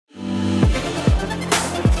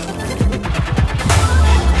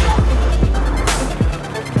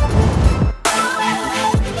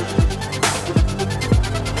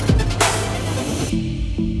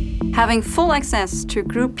Having full access to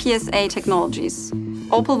Groupe PSA technologies,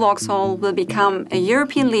 Opel Vauxhall will become a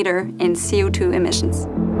European leader in CO2 emissions.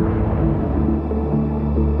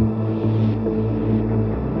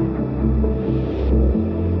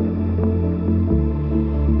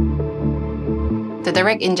 The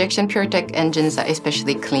direct injection PureTech engines are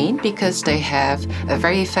especially clean because they have a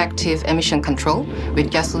very effective emission control with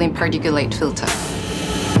gasoline particulate filter.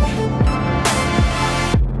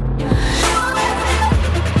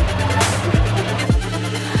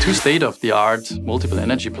 Two state-of-the-art multiple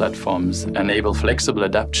energy platforms enable flexible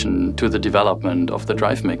adaptation to the development of the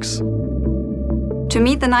drive mix. To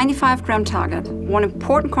meet the 95-gram target, one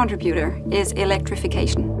important contributor is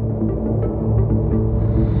electrification.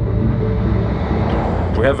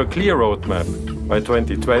 We have a clear roadmap. By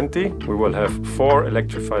 2020, we will have 4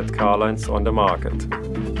 electrified car lines on the market.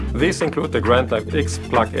 These include the Grand Type X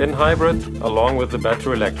plug-in hybrid, along with the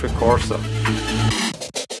battery electric Corsa.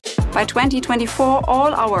 By 2024,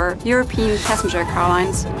 all our European passenger car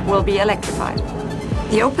lines will be electrified.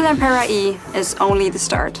 The Opel Ampera E is only the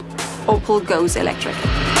start. Opel goes electric.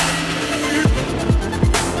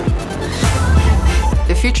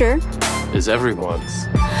 The future is everyone's.